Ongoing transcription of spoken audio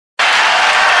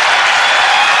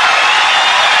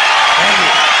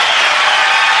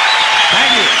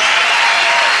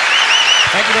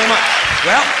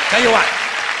Well, tell you what.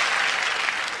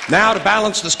 Now, to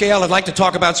balance the scale, I'd like to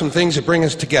talk about some things that bring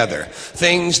us together.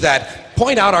 Things that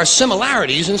point out our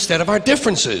similarities instead of our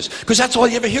differences. Because that's all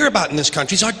you ever hear about in this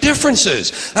country is our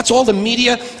differences. That's all the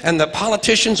media and the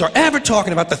politicians are ever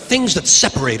talking about, the things that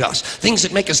separate us, things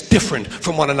that make us different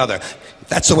from one another.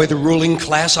 That's the way the ruling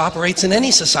class operates in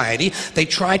any society. They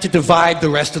try to divide the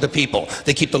rest of the people.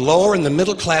 They keep the lower and the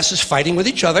middle classes fighting with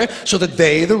each other so that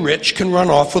they, the rich, can run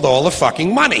off with all the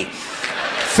fucking money.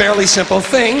 Fairly simple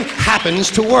thing, happens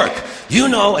to work. You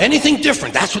know, anything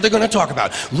different, that's what they're going to talk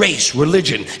about. Race,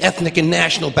 religion, ethnic and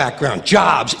national background,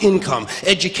 jobs, income,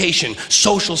 education,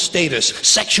 social status,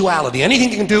 sexuality,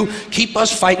 anything they can do, keep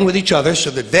us fighting with each other so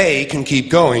that they can keep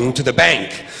going to the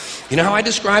bank. You know how I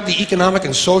describe the economic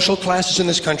and social classes in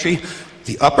this country?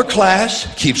 The upper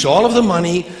class keeps all of the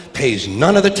money, pays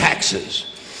none of the taxes.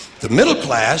 The middle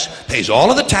class pays all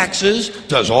of the taxes,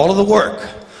 does all of the work.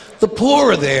 The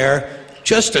poor are there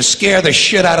just to scare the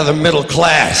shit out of the middle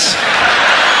class.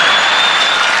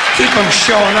 Keep them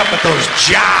showing up at those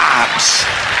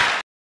jobs.